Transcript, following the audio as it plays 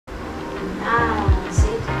Ah,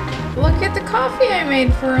 see? Look at the coffee I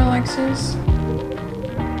made for Alexus.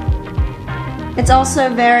 It's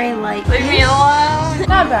also very like. Leave me alone.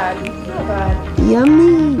 Not bad. Not bad.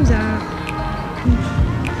 Yummy. Who's that?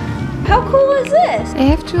 How cool is this? I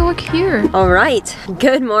have to look here. All right,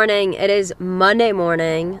 good morning. It is Monday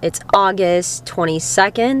morning. It's August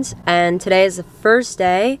 22nd, and today is the first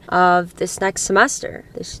day of this next semester,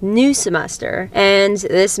 this new semester. And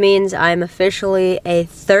this means I'm officially a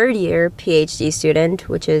third year PhD student,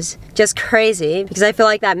 which is just crazy because I feel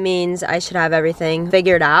like that means I should have everything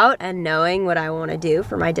figured out and knowing what I want to do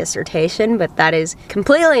for my dissertation, but that is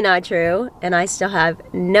completely not true, and I still have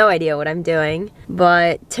no idea what I'm doing.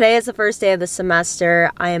 But today is the first day of the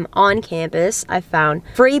semester. I am on campus. I found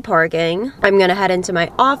free parking. I'm gonna head into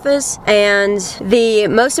my office, and the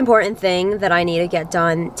most important thing that I need to get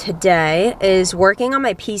done today is working on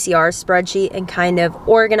my PCR spreadsheet and kind of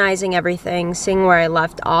organizing everything, seeing where I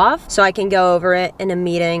left off, so I can go over it in a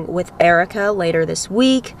meeting with Erica later this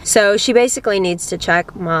week. So she basically needs to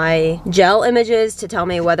check my gel images to tell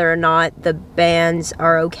me whether or not the bands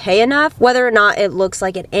are okay enough, whether or not it looks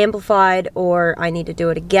like it amplified or I need to do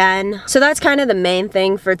it again. So that's kind of the main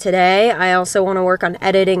thing for today. I also want to work on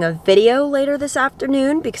editing a video later this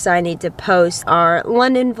afternoon because I need to post our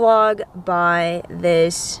London vlog by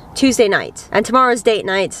this Tuesday night. And tomorrow's date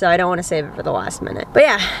night, so I don't want to save it for the last minute. But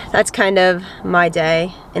yeah, that's kind of my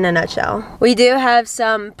day in a nutshell. We do have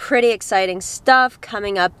some pretty exciting stuff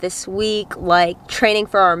coming up this week, like training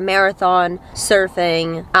for our marathon,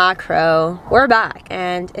 surfing, acro. We're back,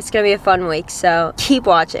 and it's gonna be a fun week, so keep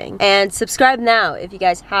watching. And subscribe now if you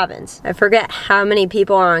guys haven't. I forget how many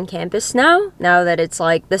people are on campus now that it's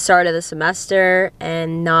like the start of the semester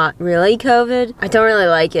and not really COVID. I don't really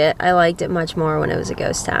like it. I liked it much more when it was a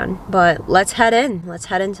ghost town. But let's head in. Let's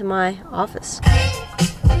head into my office.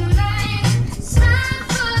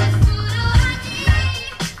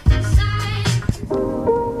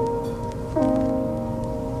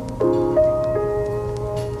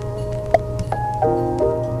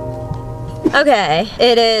 Okay,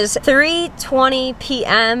 it is 3:20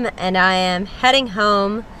 p.m. and I am heading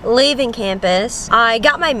home, leaving campus. I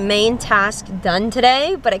got my main task done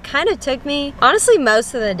today, but it kind of took me, honestly,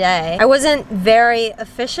 most of the day. I wasn't very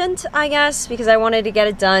efficient, I guess, because I wanted to get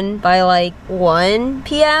it done by like 1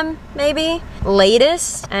 p.m. maybe,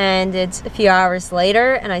 latest, and it's a few hours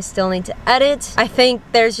later and I still need to edit. I think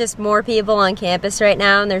there's just more people on campus right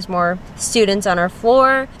now and there's more students on our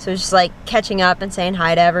floor, so it's just like catching up and saying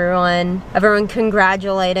hi to everyone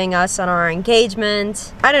congratulating us on our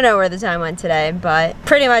engagement. I don't know where the time went today, but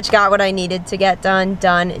pretty much got what I needed to get done.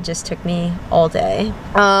 It just took me all day.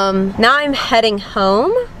 Now I'm heading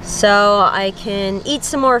home so I can eat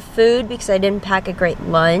some more food because I didn't pack a great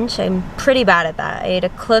lunch. I'm pretty bad at that. I ate a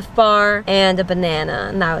Cliff Bar and a banana,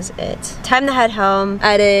 and that was it. Time to head home,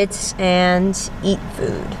 edit, and eat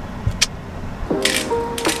food.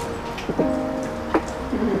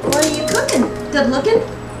 What are you cooking? Good looking?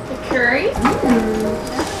 Curry?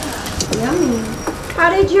 Yummy. How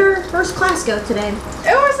did your first class go today?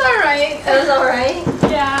 It was alright. It was alright?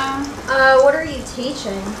 Yeah. What are you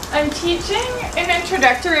teaching? I'm teaching an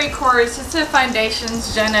introductory course. It's a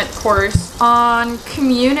Foundations Gen Ed course on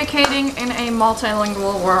communicating in a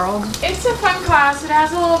multilingual world. It's a fun class. It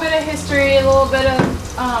has a little bit of history, a little bit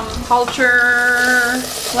of culture,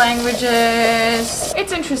 languages.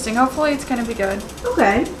 It's interesting. Hopefully it's gonna be good.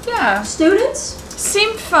 Okay. Yeah. Students?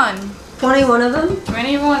 Seemed fun. 21 of them?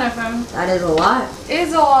 21 of them. That is a lot. It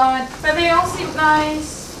is a lot, but they all seemed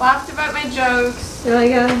nice. Laughed about my jokes. You're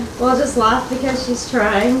like, well, just laugh because she's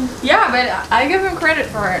trying. Yeah, but I give him credit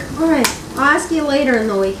for it. Alright, I'll ask you later in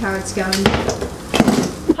the week how it's going.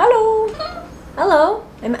 Hello. Hello.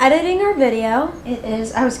 I'm editing our video. It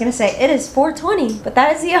is 4:20, but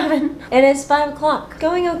that is the oven. It is 5 o'clock.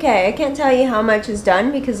 Going okay. I can't tell you how much is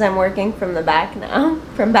done because I'm working from the back now,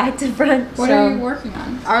 from back to front. What are you working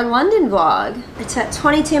on? Our London vlog. It's at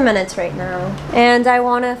 22 minutes right now. And I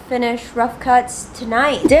want to finish rough cuts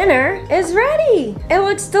tonight. Dinner is ready. It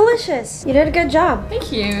looks delicious. You did a good job.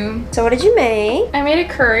 Thank you. So what did you make? I made a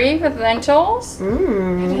curry with lentils,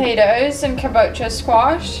 potatoes, and kabocha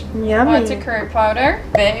squash. Yummy. Lots of curry powder.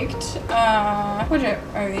 Baked, what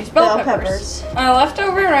are these? Bell peppers.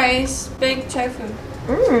 Leftover rice, baked tofu.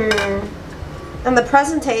 And the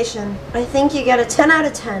presentation, I think you get a 10 out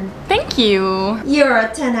of 10. Thank you. You're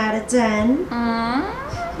a 10 out of 10.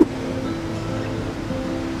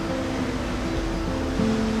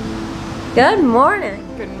 Good morning.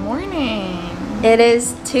 Good morning. It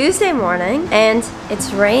is Tuesday morning and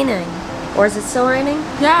it's raining. Or is it still raining?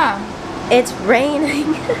 Yeah. It's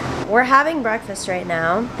raining. we're having breakfast right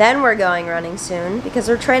now. Then we're going running soon because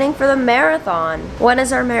we're training for the marathon. When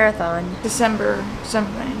is our marathon? December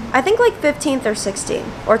something. I think like 15th or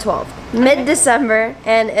 16th or 12th. Mid-December,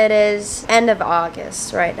 and it is end of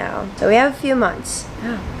August right now. So we have a few months.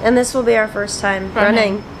 Yeah. And this will be our first time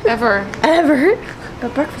running. Ever. Ever.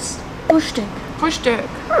 But breakfast. Push stick. Push stick.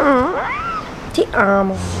 Ti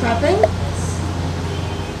amo. Prepping?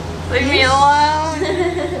 Leave me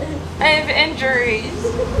alone. I have injuries.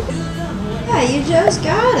 Yeah, you just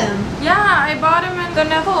got him. Yeah, I bought him in the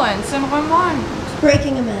Netherlands in Roermond.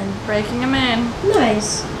 Breaking him in. Breaking him in.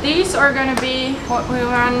 Nice. These are gonna be what we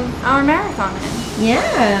run our marathon in.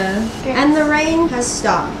 Yeah. Okay. And the rain has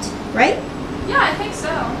stopped, right? Yeah, I think so.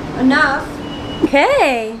 Enough.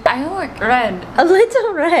 Okay. I look red. A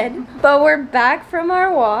little red. But we're back from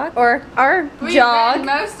our walk, or our We jog. ran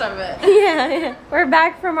most of it. Yeah. We're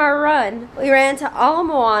back from our run. We ran to Ala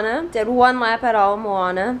Moana, did one lap at Ala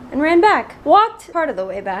Moana, and ran back. Walked part of the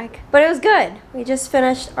way back. But it was good. We just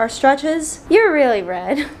finished our stretches. You're really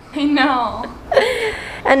red. I know.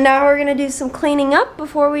 And now we're gonna do some cleaning up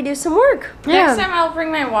before we do some work. Next time I'll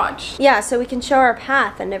bring my watch. Yeah, so we can show our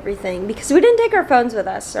path and everything because we didn't take our phones with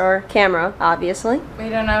us or camera, obviously. We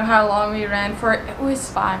don't know how long we ran for. It was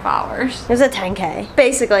 5 hours. It was a 10K,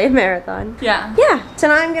 basically a marathon. Yeah. Yeah, so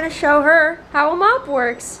now I'm gonna show her how a mop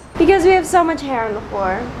works because we have so much hair on the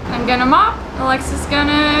floor. I'm gonna mop. Alexa's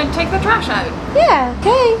gonna take the trash out. Yeah,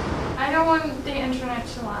 okay. I don't want the internet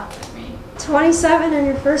to laugh at me. 27 and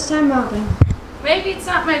your first time mopping. Maybe it's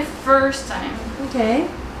not my first time. Okay.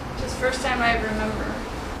 Just first time I remember.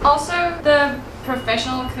 Also, the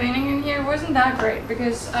professional cleaning in here wasn't that great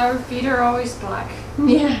because our feet are always black.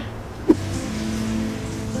 Yeah.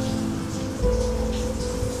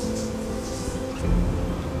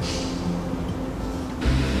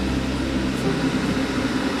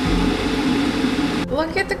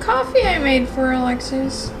 Look at the coffee I made for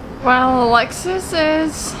Alexis. While Alexis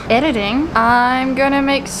is editing, I'm gonna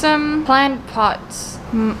make some plant pots.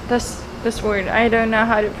 This word, I don't know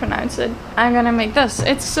how to pronounce it. I'm gonna make this.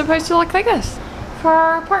 It's supposed to look like this for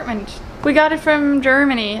our apartment. We got it from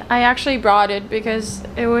Germany. I actually brought it because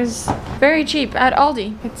it was very cheap at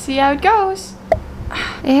Aldi. Let's see how it goes.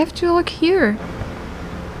 I have to look here.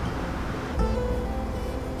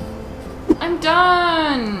 I'm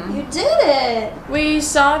done! You did it! We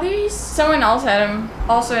saw these. Someone else had them,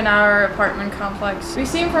 also in our apartment complex. We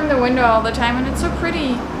see them from the window all the time and it's so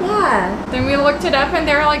pretty. Yeah. Then we looked it up and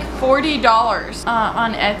they're like $40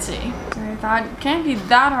 on Etsy. So I thought, it can't be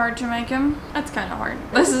that hard to make them. That's kind of hard.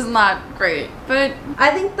 This is not great, but I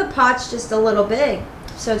think the pot's just a little big,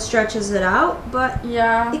 so it stretches it out, but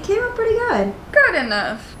yeah, it came out pretty good. good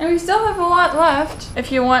enough. And we still have a lot left.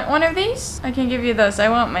 If you want one of these, I can give you this. I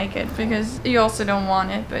won't make it because you also don't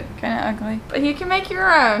want it, but kind of ugly. But you can make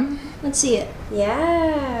your own. Let's see it.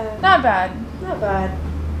 Yeah. Not bad. Not bad.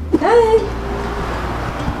 Hey.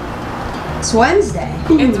 It's Wednesday.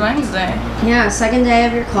 It's Wednesday. Yeah, second day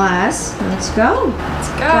of your class. Let's go. Let's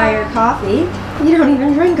go. Buy your coffee. You don't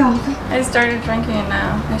even drink coffee. I started drinking it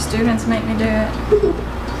now. My students make me do it.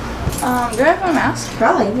 Do I have my mask?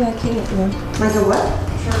 Probably. Yeah, I can't. Like a what?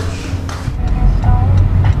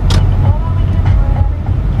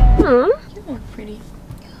 You look pretty.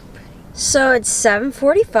 So it's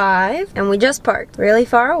 7:45 and we just parked really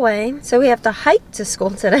far away. So we have to hike to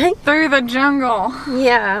school today. Through the jungle.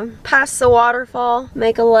 Yeah, past the waterfall,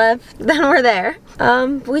 make a left, then we're there.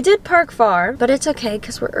 We did park far, but it's okay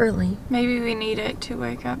because we're early. Maybe we need it to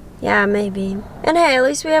wake up. Yeah, maybe. And hey, at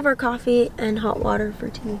least we have our coffee and hot water for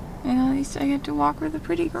tea. And at least I get to walk with a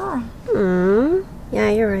pretty girl. Yeah,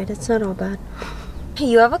 you're right. It's not all bad.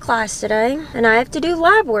 You have a class today, and I have to do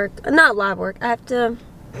lab work. Not lab work. I have to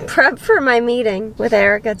prep for my meeting with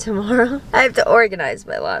Erica tomorrow. I have to organize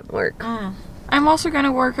my lab work. I'm also going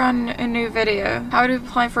to work on a new video. How to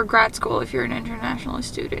apply for grad school if you're an international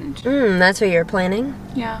student. That's what you're planning?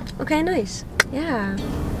 Yeah. Okay, nice. Yeah.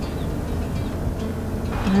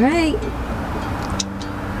 All right.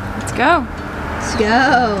 Let's go. Let's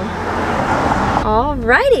go.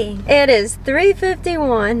 Alrighty. It is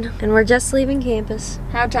 3:51 and we're just leaving campus.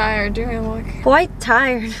 How tired do I look? Quite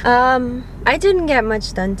tired. I didn't get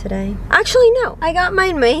much done today. Actually, no. I got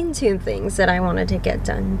my main two things that I wanted to get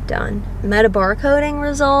done. Metabarcoding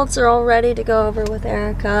results are all ready to go over with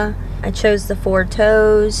Erica. I chose the 4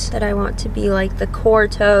 toes that I want to be like the core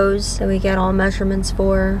toes that we get all measurements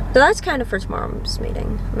for. So that's kind of for tomorrow's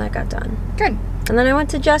meeting. And that got done. Good. And then I went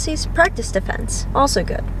to Jesse's practice defense. Also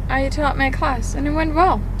good. I taught my class and it went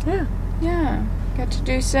well. Yeah. Yeah. Got to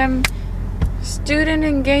do some student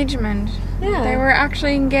engagement. Yeah. They were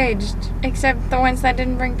actually engaged, except the ones that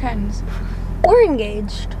didn't bring pens. We're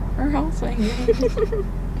engaged. Her whole thing.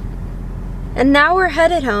 And now we're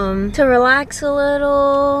headed home to relax a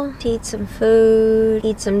little, to eat some food,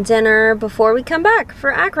 eat some dinner before we come back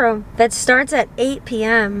for acro. That starts at 8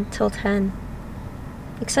 p.m. till 10.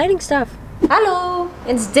 Exciting stuff. Hello!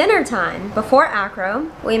 It's dinner time. Before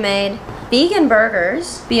acro, we made vegan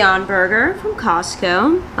burgers, Beyond Burger from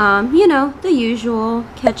Costco. You know, the usual,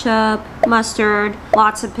 ketchup, mustard,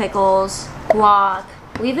 lots of pickles, guac.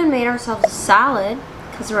 We even made ourselves a salad,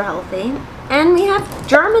 because we're healthy. And we have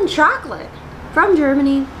German chocolate from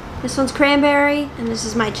Germany. This one's cranberry, and this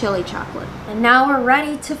is my chili chocolate. And now we're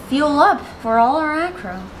ready to fuel up for all our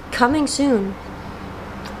acro. Coming soon.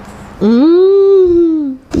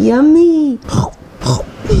 Mmm, yummy.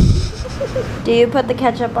 Do you put the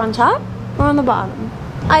ketchup on top or on the bottom?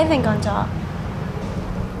 I think on top.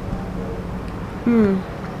 Mmm.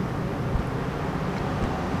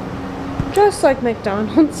 Just like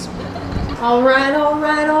McDonald's. All right, all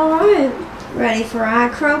right, all right. Ready for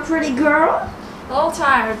acro, pretty girl? A little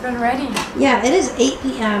tired, but ready. Yeah, it is 8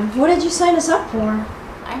 p.m. What did you sign us up for?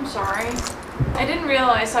 I'm sorry. I didn't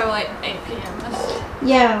realize how late 8 p.m. is.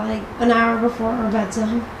 Yeah, like an hour before our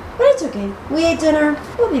bedtime. But it's okay. We ate dinner.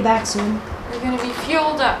 We'll be back soon. We're gonna be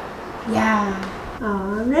fueled up. Yeah.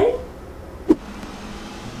 Ready?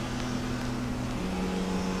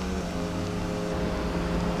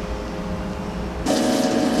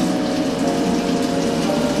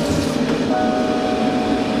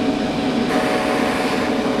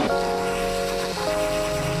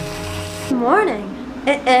 Morning.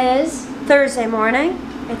 It is Thursday morning.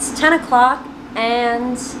 It's 10 o'clock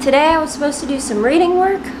and today I was supposed to do some reading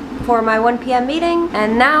work for my 1 p.m. meeting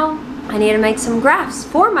and now I need to make some graphs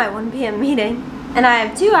for my 1 p.m. meeting. And I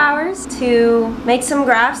have 2 hours to make some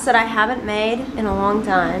graphs that I haven't made in a long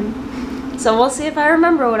time. So we'll see if I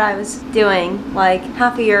remember what I was doing like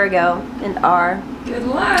half a year ago in R. Good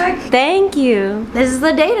luck. Thank you. This is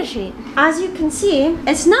the data sheet. As you can see,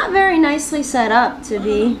 it's not very nicely set up to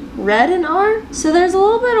be read in R, so there's a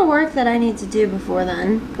little bit of work that I need to do before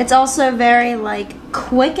then. It's also very like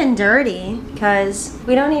quick and dirty because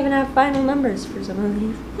we don't even have final numbers for some of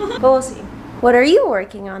these. But we'll see. What are you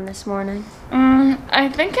working on this morning? I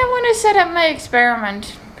think I want to set up my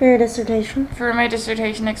experiment. For your dissertation? For my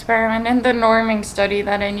dissertation experiment and the norming study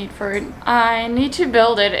that I need for it. I need to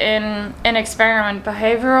build it in an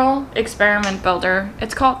behavioral experiment builder.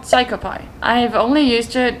 It's called PsychoPy. I've only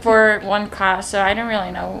used it for one class, so I don't really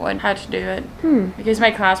know how to do it. Because my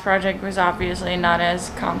class project was obviously not as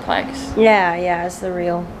complex. Yeah, it's the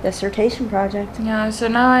real dissertation project. Yeah, so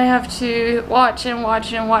now I have to watch and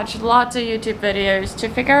watch and watch lots of YouTube videos to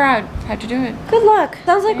figure out how to do it. Good luck.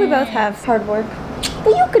 Sounds like we both have hard work.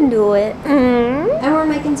 But you can do it. And we're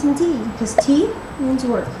making some tea, because tea means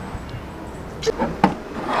work.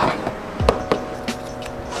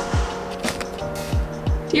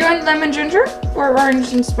 Do you want lemon ginger or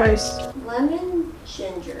orange and spice? Lemon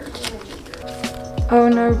ginger. Oh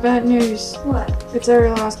no, bad news. What? It's our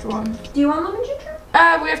last one. Do you want lemon ginger?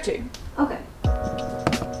 We have two. Okay.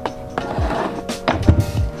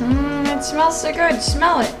 It smells so good.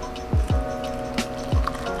 Smell it.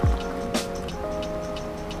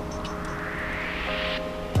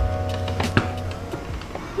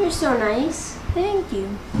 You're so nice. Thank you.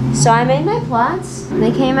 So I made my plots.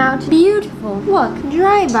 They came out beautiful. Look,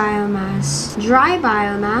 dry biomass. Dry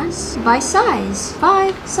biomass by size.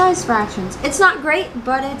 5 size fractions. It's not great,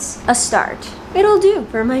 but it's a start. It'll do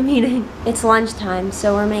for my meeting. It's lunchtime,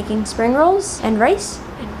 so we're making spring rolls and rice.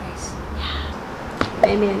 Yeah.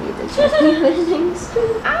 Maybe I need to check the other things.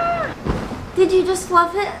 Ah! Did you just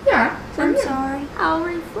fluff it? Yeah. I'm sorry. I'll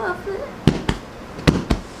refluff it.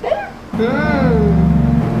 Better?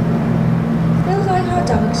 They look like hot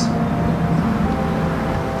dogs.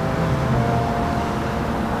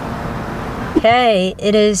 Okay,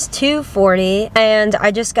 it is 2:40 and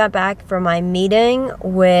I just got back from my meeting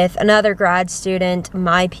with another grad student,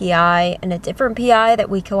 my PI, and a different PI that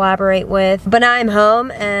we collaborate with. But now I'm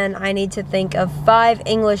home and I need to think of 5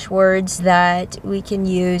 English words that we can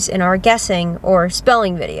use in our guessing or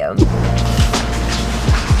spelling video. Do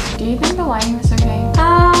you think the lighting is okay?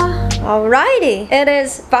 Alrighty. It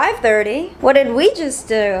is 5:30. What did we just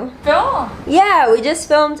do? Film. Yeah, we just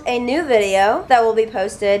filmed a new video that will be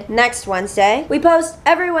posted next Wednesday. We post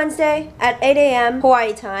every Wednesday at 8 a.m.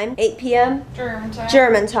 Hawaii time, 8 p.m.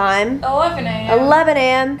 German time, 11 a.m. 11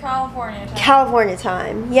 a.m. California time. California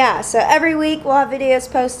time. Yeah, so every week we'll have videos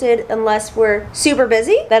posted unless we're super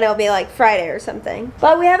busy. Then it'll be like Friday or something.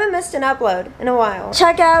 But we haven't missed an upload in a while.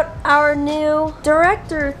 Check out our new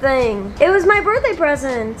director thing. It was my birthday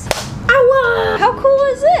present. How cool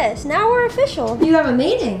is this? Now we're official. You have a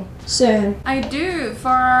meeting. Soon. I do, for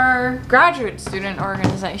our graduate student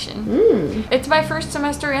organization. It's my first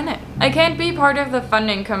semester in it. I can't be part of the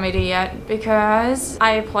funding committee yet because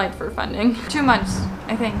I applied for funding. 2 months,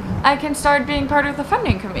 I think. I can start being part of the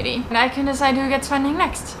funding committee and I can decide who gets funding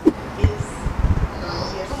next.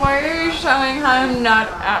 Why are you showing how I'm not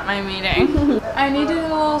at my meeting? I needed a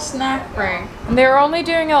little snack break. They're only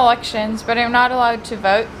doing elections, but I'm not allowed to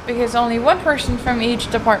vote because only one person from each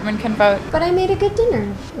department can vote. But I made a good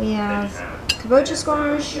dinner. We have kabocha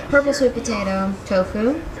squash, purple sweet potato,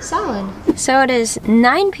 tofu, salad. So it is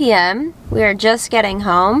 9 p.m. We are just getting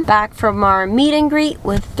home, back from our meet and greet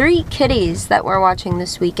with 3 kitties that we're watching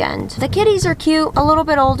this weekend. The kitties are cute, a little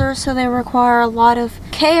bit older, so they require a lot of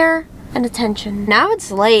care and attention. Now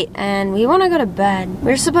it's late and we want to go to bed.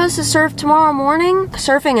 We're supposed to surf tomorrow morning,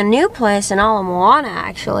 surfing a new place in Aloha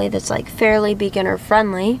actually that's like fairly beginner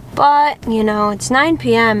friendly. But you know, it's 9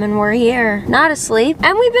 p.m. and we're here, not asleep,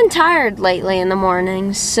 and we've been tired lately in the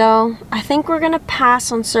mornings, so I think we're gonna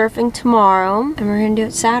pass on surfing tomorrow and we're gonna do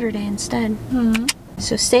it Saturday instead.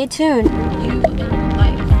 So stay tuned. You in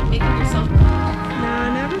life, making yourself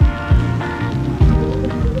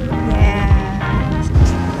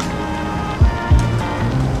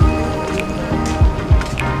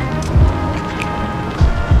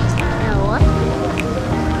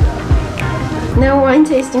No wine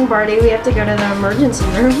tasting party, we have to go to the emergency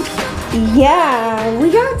room. Yeah,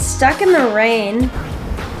 we got stuck in the rain.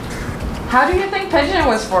 How do you think pigeon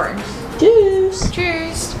was formed? Juice.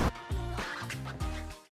 Cheers.